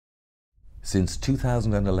Since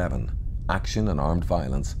 2011, Action and Armed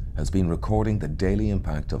Violence has been recording the daily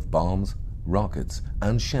impact of bombs, rockets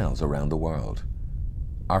and shells around the world.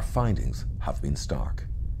 Our findings have been stark.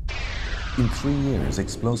 In 3 years,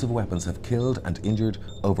 explosive weapons have killed and injured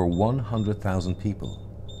over 100,000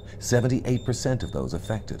 people. 78% of those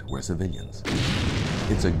affected were civilians.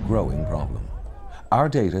 It's a growing problem. Our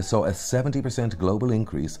data saw a 70% global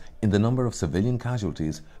increase in the number of civilian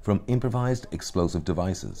casualties from improvised explosive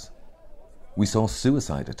devices. We saw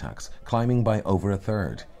suicide attacks climbing by over a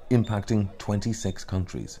third, impacting 26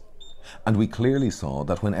 countries. And we clearly saw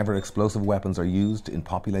that whenever explosive weapons are used in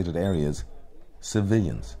populated areas,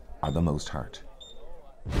 civilians are the most hurt.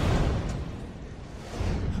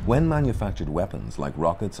 When manufactured weapons like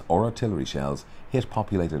rockets or artillery shells hit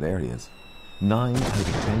populated areas, 9 out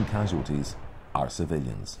of 10 casualties are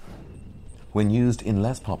civilians. When used in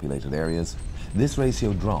less populated areas, this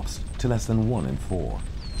ratio drops to less than 1 in 4.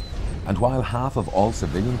 And while half of all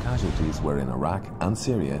civilian casualties were in Iraq and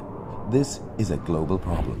Syria, this is a global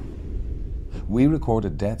problem. We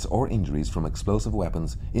recorded deaths or injuries from explosive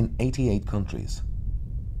weapons in 88 countries.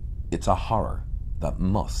 It's a horror that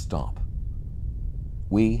must stop.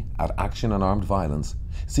 We, at Action and Armed Violence,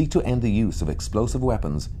 seek to end the use of explosive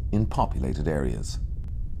weapons in populated areas.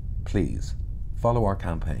 Please follow our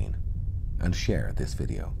campaign and share this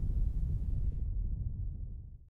video.